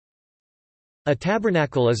A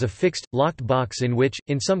tabernacle is a fixed, locked box in which,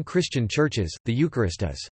 in some Christian churches, the Eucharist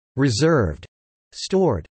is reserved,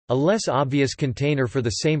 stored. A less obvious container for the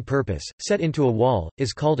same purpose, set into a wall,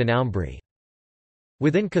 is called an aumbry.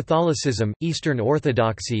 Within Catholicism, Eastern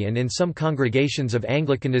Orthodoxy and in some congregations of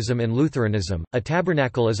Anglicanism and Lutheranism, a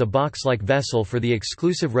tabernacle is a box-like vessel for the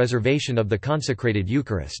exclusive reservation of the consecrated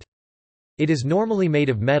Eucharist. It is normally made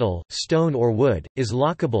of metal, stone or wood, is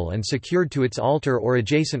lockable and secured to its altar or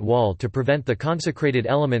adjacent wall to prevent the consecrated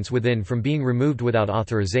elements within from being removed without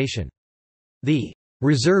authorization. The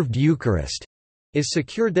reserved Eucharist is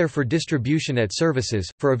secured there for distribution at services,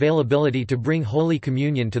 for availability to bring Holy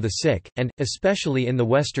Communion to the sick, and, especially in the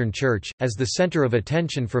Western Church, as the center of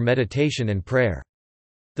attention for meditation and prayer.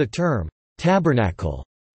 The term, tabernacle,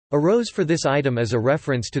 arose for this item as a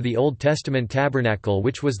reference to the Old Testament tabernacle,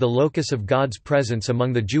 which was the locus of God's presence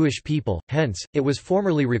among the Jewish people. Hence, it was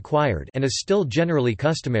formerly required and is still generally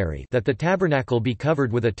customary that the tabernacle be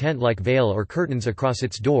covered with a tent-like veil or curtains across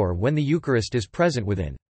its door when the Eucharist is present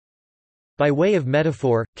within. By way of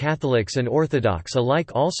metaphor, Catholics and Orthodox alike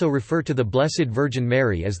also refer to the Blessed Virgin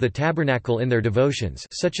Mary as the tabernacle in their devotions,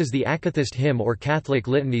 such as the Akathist hymn or Catholic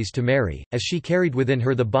litanies to Mary, as she carried within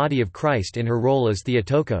her the body of Christ in her role as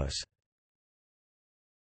Theotokos.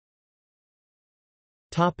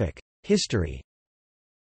 History.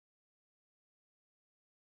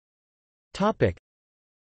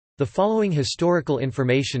 The following historical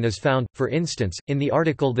information is found, for instance, in the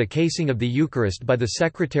article The Casing of the Eucharist by the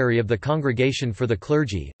Secretary of the Congregation for the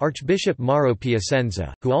Clergy, Archbishop Mauro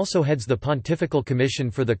Piacenza, who also heads the Pontifical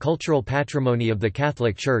Commission for the Cultural Patrimony of the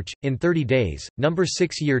Catholic Church, in 30 days, No.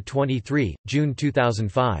 6 Year 23, June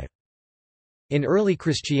 2005. In early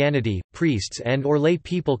Christianity, priests and or lay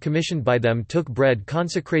people commissioned by them took bread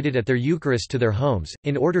consecrated at their Eucharist to their homes,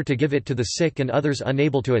 in order to give it to the sick and others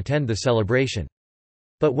unable to attend the celebration.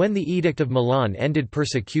 But when the Edict of Milan ended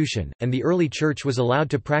persecution, and the early Church was allowed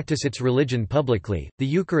to practice its religion publicly, the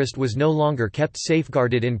Eucharist was no longer kept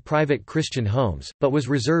safeguarded in private Christian homes, but was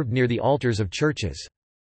reserved near the altars of churches.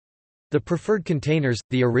 The preferred containers,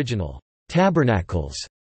 the original tabernacles,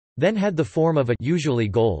 then had the form of a usually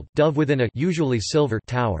gold dove within a usually silver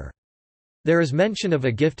tower. There is mention of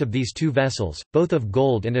a gift of these two vessels, both of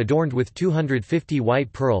gold and adorned with 250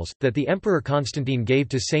 white pearls, that the Emperor Constantine gave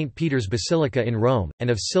to St. Peter's Basilica in Rome, and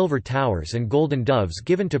of silver towers and golden doves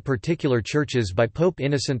given to particular churches by Pope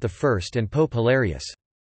Innocent I and Pope Hilarius.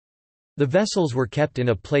 The vessels were kept in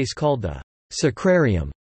a place called the sacrarium,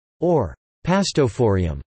 or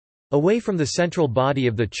pastophorium, away from the central body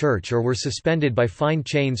of the church, or were suspended by fine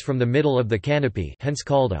chains from the middle of the canopy, hence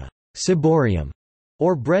called a ciborium,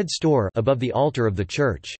 or bread store, above the altar of the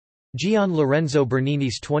church. Gian Lorenzo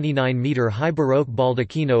Bernini's 29-metre high Baroque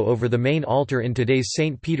baldacchino over the main altar in today's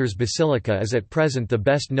St. Peter's Basilica is at present the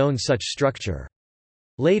best known such structure.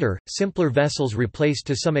 Later, simpler vessels replaced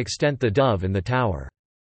to some extent the dove and the tower.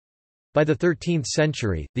 By the 13th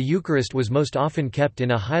century, the Eucharist was most often kept in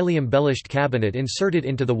a highly embellished cabinet inserted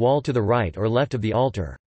into the wall to the right or left of the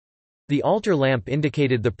altar. The altar lamp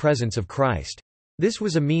indicated the presence of Christ. This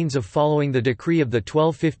was a means of following the decree of the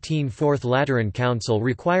 1215 Fourth Lateran Council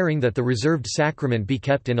requiring that the reserved sacrament be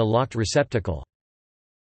kept in a locked receptacle.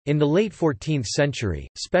 In the late 14th century,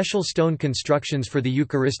 special stone constructions for the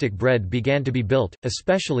Eucharistic bread began to be built,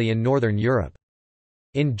 especially in Northern Europe.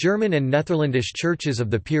 In German and Netherlandish churches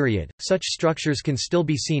of the period, such structures can still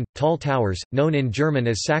be seen, tall towers, known in German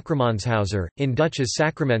as Sacramentshäuser, in Dutch as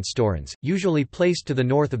Sacramentstorens, usually placed to the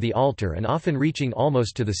north of the altar and often reaching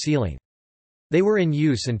almost to the ceiling. They were in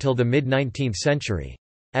use until the mid-19th century.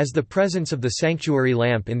 As the presence of the sanctuary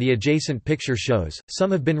lamp in the adjacent picture shows, some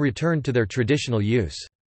have been returned to their traditional use.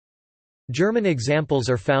 German examples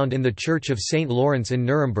are found in the Church of St. Lawrence in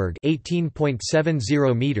Nuremberg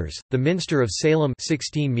 18.70 meters, the Minster of Salem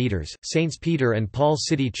 16 meters, Saints Peter and Paul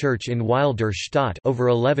City Church in Weil der Stadt over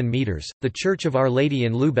 11 meters, the Church of Our Lady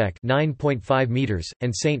in Lübeck 9.5 meters,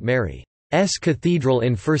 and St. Mary's Cathedral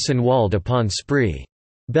in Fürstenwalde upon Spree.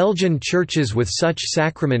 Belgian churches with such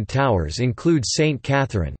sacrament towers include St.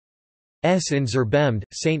 Catherine's in Zerbemd,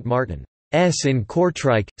 St. Martin's in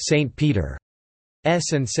Kortrijk, St. Peter's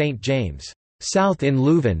and St. James' South in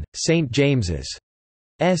Leuven, St. James's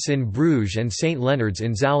in Bruges and St. Leonard's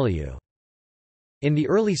in Zouliou. In the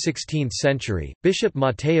early 16th century, Bishop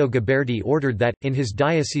Matteo Ghiberti ordered that, in his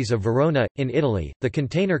diocese of Verona, in Italy, the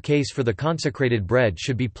container case for the consecrated bread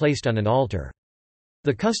should be placed on an altar.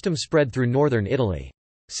 The custom spread through northern Italy.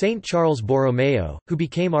 Saint Charles Borromeo, who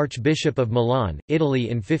became Archbishop of Milan, Italy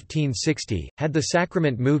in 1560, had the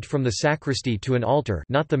sacrament moved from the sacristy to an altar,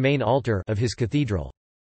 not the main altar, of his cathedral.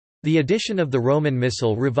 The edition of the Roman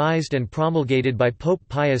Missal revised and promulgated by Pope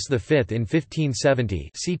Pius V in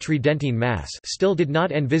 1570, see Tridentine Mass, still did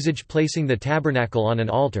not envisage placing the tabernacle on an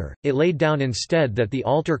altar. It laid down instead that the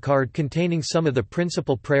altar card containing some of the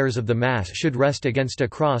principal prayers of the Mass should rest against a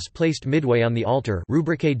cross placed midway on the altar,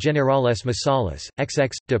 Rubricae Generales Missalis,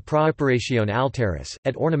 XX, de Praoperatione Altaris,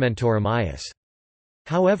 et Ornamentorum Ius.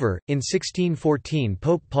 However, in 1614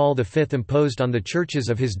 Pope Paul V imposed on the churches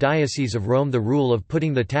of his Diocese of Rome the rule of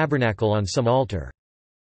putting the tabernacle on some altar.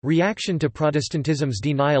 Reaction to Protestantism's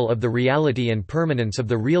denial of the reality and permanence of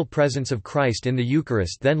the real presence of Christ in the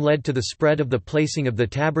Eucharist then led to the spread of the placing of the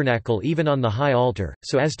tabernacle even on the high altar,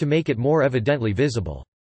 so as to make it more evidently visible.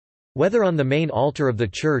 Whether on the main altar of the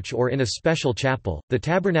church or in a special chapel, the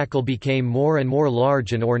tabernacle became more and more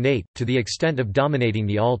large and ornate, to the extent of dominating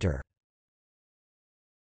the altar.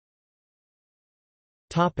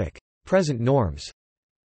 Present norms.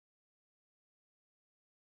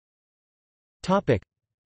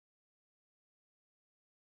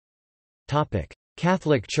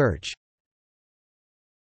 Catholic Church.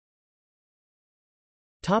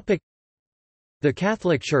 The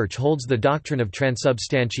Catholic Church holds the doctrine of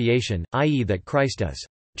transubstantiation, i.e. that Christ is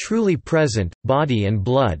truly present, body and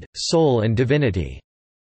blood, soul and divinity,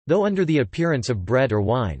 though under the appearance of bread or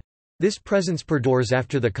wine. This presence perdures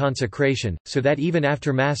after the consecration, so that even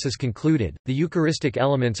after Mass is concluded, the Eucharistic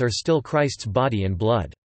elements are still Christ's body and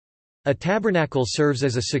blood. A tabernacle serves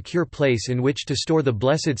as a secure place in which to store the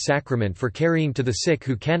Blessed Sacrament for carrying to the sick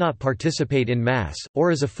who cannot participate in Mass, or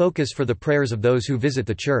as a focus for the prayers of those who visit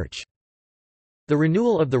the Church. The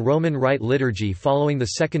renewal of the Roman Rite liturgy following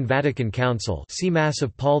the Second Vatican Council, see Mass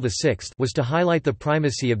of Paul VI, was to highlight the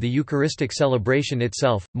primacy of the Eucharistic celebration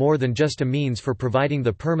itself, more than just a means for providing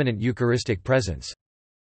the permanent Eucharistic presence.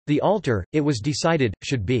 The altar, it was decided,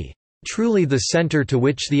 should be truly the center to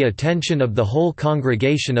which the attention of the whole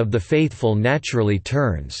congregation of the faithful naturally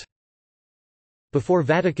turns. Before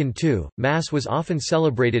Vatican II, Mass was often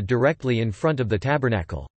celebrated directly in front of the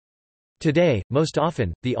tabernacle. Today, most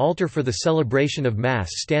often, the altar for the celebration of Mass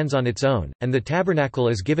stands on its own, and the tabernacle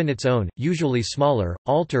is given its own, usually smaller,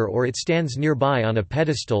 altar, or it stands nearby on a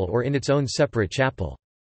pedestal or in its own separate chapel.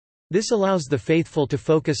 This allows the faithful to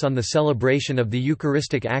focus on the celebration of the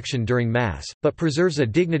Eucharistic action during Mass, but preserves a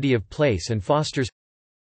dignity of place and fosters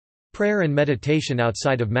prayer and meditation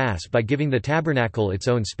outside of Mass by giving the tabernacle its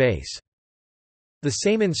own space. The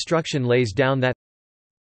same instruction lays down that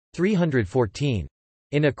 314.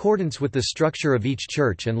 In accordance with the structure of each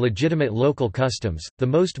church and legitimate local customs, the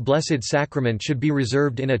Most Blessed Sacrament should be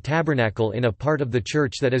reserved in a tabernacle in a part of the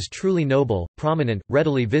church that is truly noble, prominent,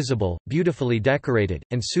 readily visible, beautifully decorated,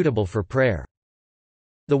 and suitable for prayer.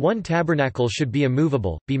 The one tabernacle should be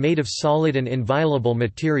immovable, be made of solid and inviolable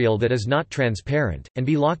material that is not transparent, and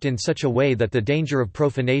be locked in such a way that the danger of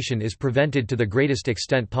profanation is prevented to the greatest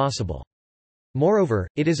extent possible. Moreover,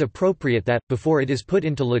 it is appropriate that, before it is put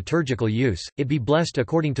into liturgical use, it be blessed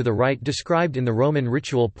according to the rite described in the Roman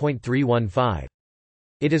Ritual. 315.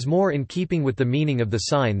 It is more in keeping with the meaning of the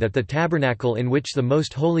sign that the tabernacle in which the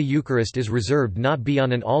Most Holy Eucharist is reserved not be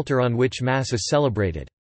on an altar on which Mass is celebrated.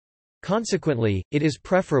 Consequently, it is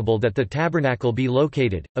preferable that the tabernacle be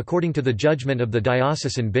located, according to the judgment of the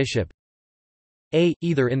diocesan bishop,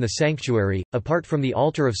 either in the sanctuary, apart from the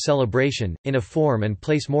altar of celebration, in a form and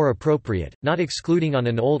place more appropriate, not excluding on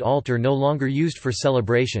an old altar no longer used for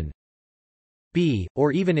celebration,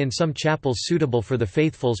 or even in some chapels suitable for the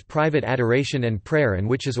faithful's private adoration and prayer and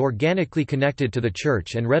which is organically connected to the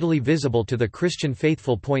Church and readily visible to the Christian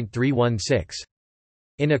faithful. 316.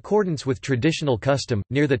 In accordance with traditional custom,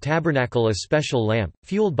 near the tabernacle a special lamp,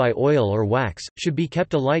 fueled by oil or wax, should be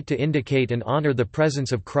kept alight to indicate and honor the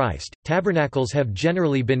presence of Christ. Tabernacles have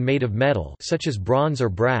generally been made of metal, such as bronze or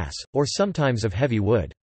brass, or sometimes of heavy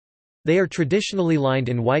wood. They are traditionally lined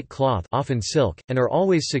in white cloth, often silk, and are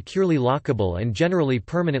always securely lockable and generally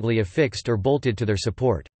permanently affixed or bolted to their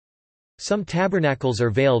support. Some tabernacles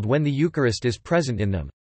are veiled when the Eucharist is present in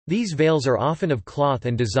them. These veils are often of cloth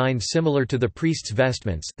and designed similar to the priest's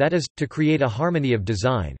vestments, that is, to create a harmony of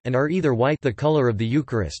design, and are either white, the color of the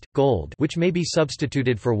Eucharist, gold, which may be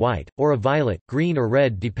substituted for white, or a violet, green or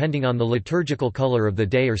red depending on the liturgical color of the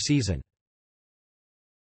day or season.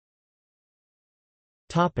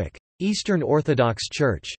 Topic: Eastern Orthodox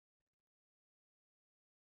Church.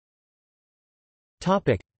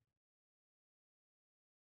 Topic: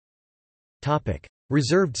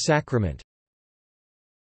 Reserved sacrament.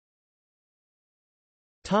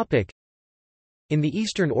 In the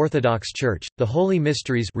Eastern Orthodox Church, the Holy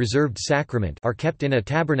Mysteries reserved sacrament are kept in a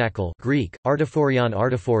tabernacle Greek, artophorion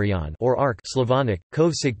or ark Slavonic,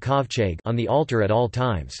 kovceg kovceg on the altar at all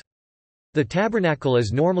times. The tabernacle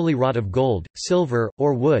is normally wrought of gold, silver,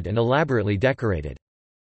 or wood and elaborately decorated.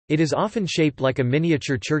 It is often shaped like a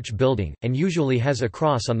miniature church building, and usually has a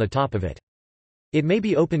cross on the top of it. It may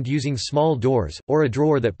be opened using small doors, or a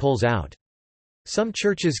drawer that pulls out. Some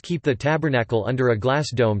churches keep the tabernacle under a glass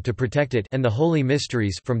dome to protect it and the holy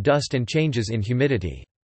mysteries from dust and changes in humidity.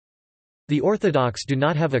 The Orthodox do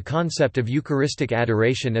not have a concept of Eucharistic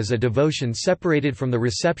adoration as a devotion separated from the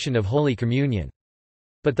reception of Holy Communion.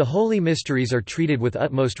 But the holy mysteries are treated with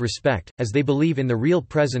utmost respect, as they believe in the real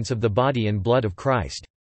presence of the body and blood of Christ.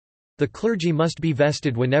 The clergy must be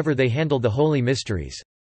vested whenever they handle the holy mysteries.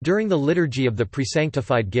 During the liturgy of the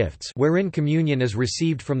presanctified gifts, wherein communion is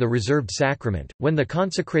received from the reserved sacrament, when the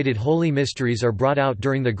consecrated holy mysteries are brought out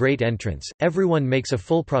during the great entrance, everyone makes a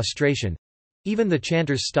full prostration. Even the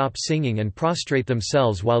chanters stop singing and prostrate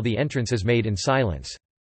themselves while the entrance is made in silence.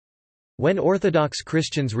 When Orthodox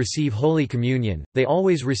Christians receive Holy Communion, they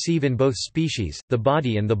always receive in both species, the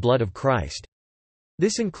body and the blood of Christ.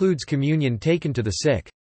 This includes communion taken to the sick.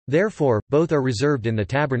 Therefore, both are reserved in the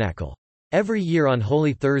tabernacle. Every year on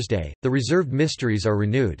Holy Thursday, the reserved mysteries are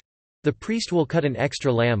renewed. The priest will cut an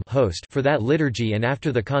extra lamb host for that liturgy, and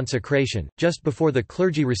after the consecration, just before the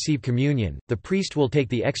clergy receive communion, the priest will take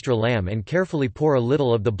the extra lamb and carefully pour a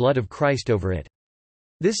little of the blood of Christ over it.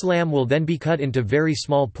 This lamb will then be cut into very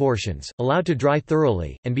small portions, allowed to dry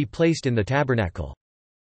thoroughly, and be placed in the tabernacle.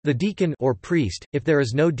 The deacon or priest, if there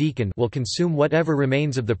is no deacon, will consume whatever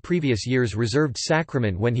remains of the previous year's reserved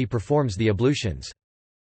sacrament when he performs the ablutions.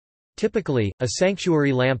 Typically, a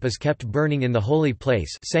sanctuary lamp is kept burning in the holy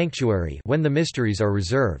place sanctuary when the mysteries are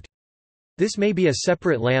reserved. This may be a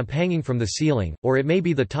separate lamp hanging from the ceiling, or it may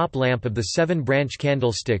be the top lamp of the 7-branch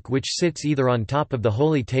candlestick which sits either on top of the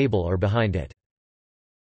holy table or behind it.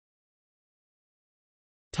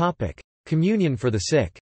 Communion for the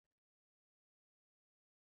sick.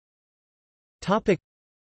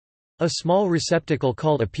 A small receptacle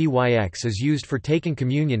called a pyx is used for taking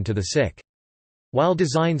communion to the sick. While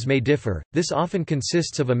designs may differ, this often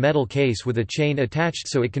consists of a metal case with a chain attached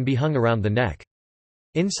so it can be hung around the neck.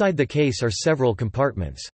 Inside the case are several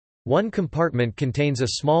compartments. One compartment contains a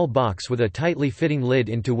small box with a tightly fitting lid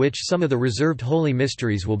into which some of the reserved holy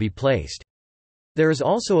mysteries will be placed. There is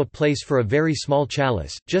also a place for a very small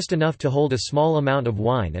chalice, just enough to hold a small amount of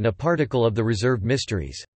wine and a particle of the reserved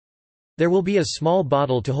mysteries. There will be a small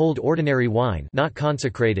bottle to hold ordinary wine not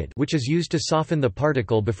consecrated, which is used to soften the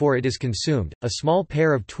particle before it is consumed, a small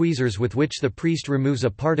pair of tweezers with which the priest removes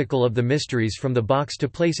a particle of the mysteries from the box to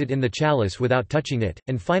place it in the chalice without touching it,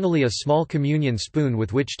 and finally a small communion spoon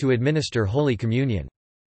with which to administer Holy Communion.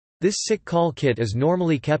 This sick call kit is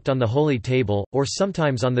normally kept on the holy table, or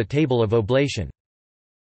sometimes on the table of oblation.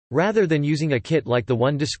 Rather than using a kit like the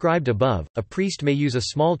one described above, a priest may use a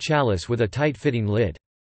small chalice with a tight-fitting lid.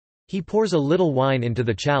 He pours a little wine into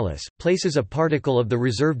the chalice, places a particle of the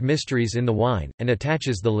reserved mysteries in the wine, and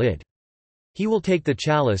attaches the lid. He will take the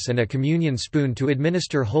chalice and a communion spoon to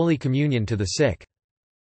administer Holy Communion to the sick.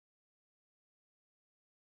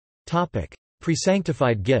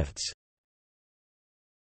 Presanctified gifts.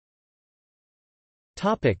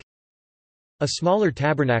 A smaller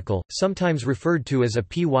tabernacle, sometimes referred to as a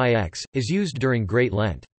pyx, is used during Great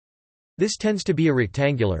Lent. This tends to be a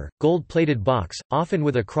rectangular, gold-plated box, often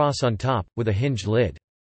with a cross on top, with a hinged lid.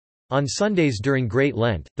 On Sundays during Great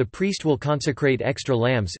Lent, the priest will consecrate extra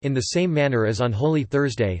lambs in the same manner as on Holy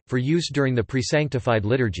Thursday, for use during the presanctified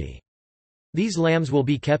liturgy. These lambs will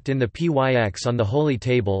be kept in the pyx on the holy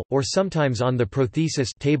table, or sometimes on the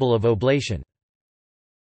prothesis table of oblation.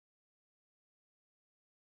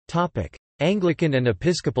 Anglican and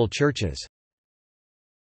Episcopal churches.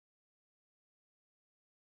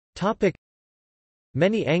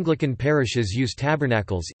 Many Anglican parishes use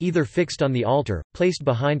tabernacles, either fixed on the altar, placed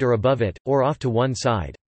behind or above it, or off to one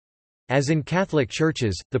side. As in Catholic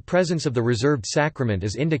churches, the presence of the reserved sacrament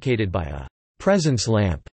is indicated by a presence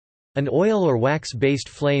lamp, an oil or wax-based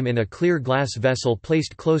flame in a clear glass vessel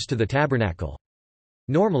placed close to the tabernacle.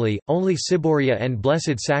 Normally, only ciboria and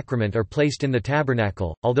Blessed Sacrament are placed in the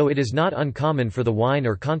tabernacle, although it is not uncommon for the wine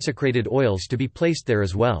or consecrated oils to be placed there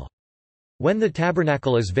as well. When the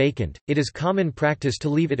tabernacle is vacant, it is common practice to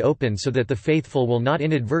leave it open so that the faithful will not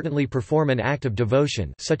inadvertently perform an act of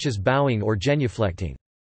devotion, such as bowing or genuflecting.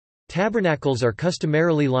 Tabernacles are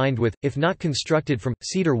customarily lined with, if not constructed from,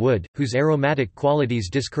 cedar wood, whose aromatic qualities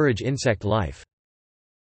discourage insect life.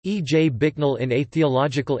 E. J. Bicknell in A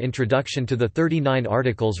Theological Introduction to the 39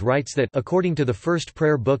 Articles writes that, according to the first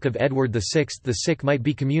prayer book of Edward VI, the sick might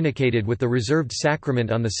be communicated with the reserved sacrament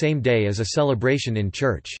on the same day as a celebration in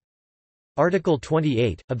church. Article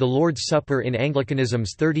 28, of the Lord's Supper in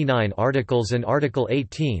Anglicanism's 39 Articles and Article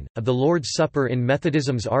 18, of the Lord's Supper in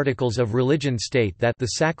Methodism's Articles of Religion state that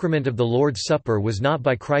the sacrament of the Lord's Supper was not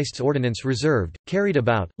by Christ's ordinance reserved, carried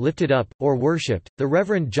about, lifted up, or worshipped. The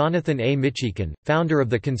Reverend Jonathan A. Michigan, founder of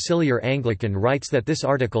the Conciliar Anglican, writes that this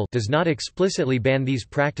article does not explicitly ban these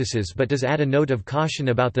practices but does add a note of caution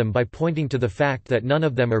about them by pointing to the fact that none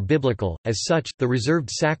of them are biblical. As such, the reserved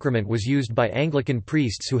sacrament was used by Anglican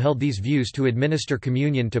priests who held these views to administer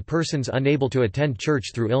communion to persons unable to attend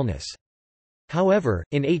church through illness. However,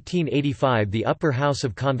 in 1885 the Upper House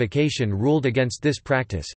of Convocation ruled against this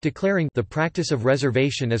practice, declaring the practice of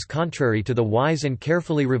reservation as contrary to the wise and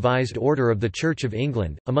carefully revised order of the Church of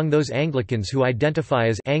England. Among those Anglicans who identify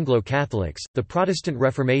as Anglo-Catholics, the Protestant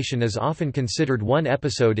Reformation is often considered one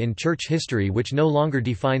episode in church history which no longer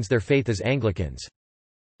defines their faith as Anglicans.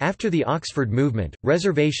 After the Oxford movement,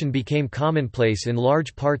 reservation became commonplace in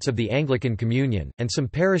large parts of the Anglican Communion, and some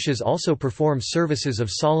parishes also perform services of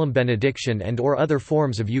solemn benediction and/or other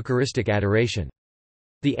forms of Eucharistic adoration.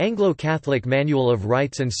 The Anglo-Catholic Manual of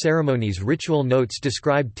Rites and Ceremonies ritual notes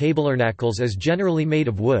described tabernacles as generally made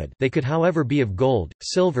of wood. They could however be of gold,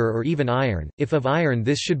 silver or even iron. If of iron,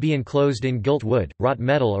 this should be enclosed in gilt wood, wrought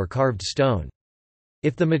metal or carved stone.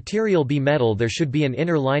 If the material be metal, there should be an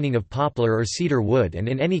inner lining of poplar or cedar wood, and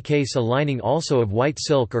in any case a lining also of white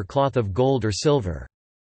silk or cloth of gold or silver.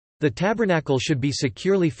 The tabernacle should be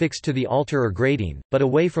securely fixed to the altar or grating, but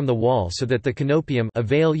away from the wall so that the canopium, a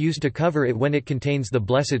veil used to cover it when it contains the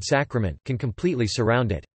Blessed Sacrament, can completely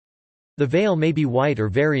surround it. The veil may be white or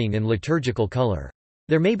varying in liturgical color.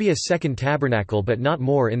 There may be a second tabernacle but not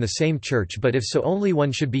more in the same church, but if so, only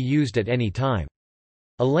one should be used at any time.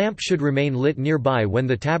 A lamp should remain lit nearby when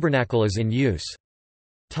the tabernacle is in use.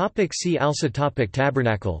 See also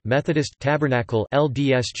Tabernacle, Methodist Tabernacle,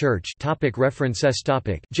 LDS Church. References.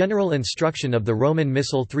 General instruction of the Roman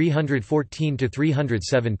Missal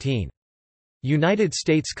 314-317. United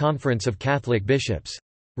States Conference of Catholic Bishops.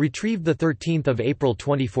 Retrieved 13 April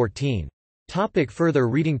 2014. Further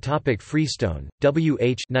reading. Freestone, W.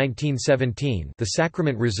 H. 1917. The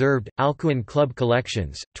Sacrament Reserved, Alcuin Club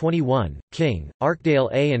Collections, 21, King, Arkdale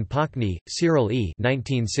A. and Pockney, Cyril E.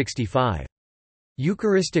 1965.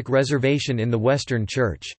 Eucharistic Reservation in the Western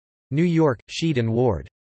Church. New York, Sheed and Ward.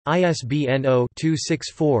 ISBN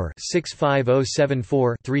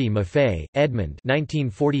 0-264-65074-3. Maffei, Edmund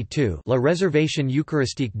 1942. La Réservation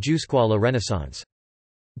Eucharistique jusqu'à la Renaissance.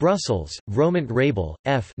 Brussels, Vromant Rabel,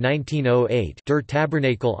 F. 1908. Der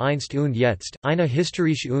Tabernakel einst und jetzt, eine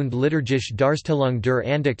historische und liturgische Darstellung der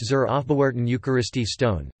Andacht zur aufbewahrten Eucharistie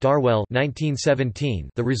Stone, Darwell 1917.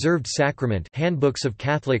 The Reserved Sacrament, Handbooks of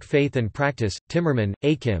Catholic Faith and Practice, Timmerman,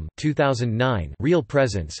 Achim 2009. Real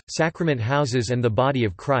Presence, Sacrament Houses and the Body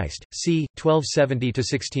of Christ, c.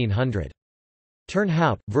 1270–1600.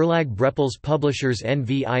 Turnhout, Verlag Brepols Publishers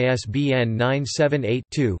NV ISBN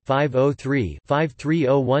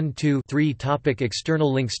 978-2-503-53012-3.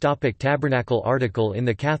 External links. Tabernacle article in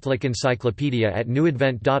the Catholic Encyclopedia at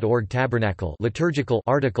newadvent.org. Tabernacle liturgical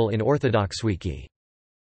article in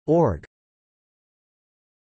Orthodoxwiki.org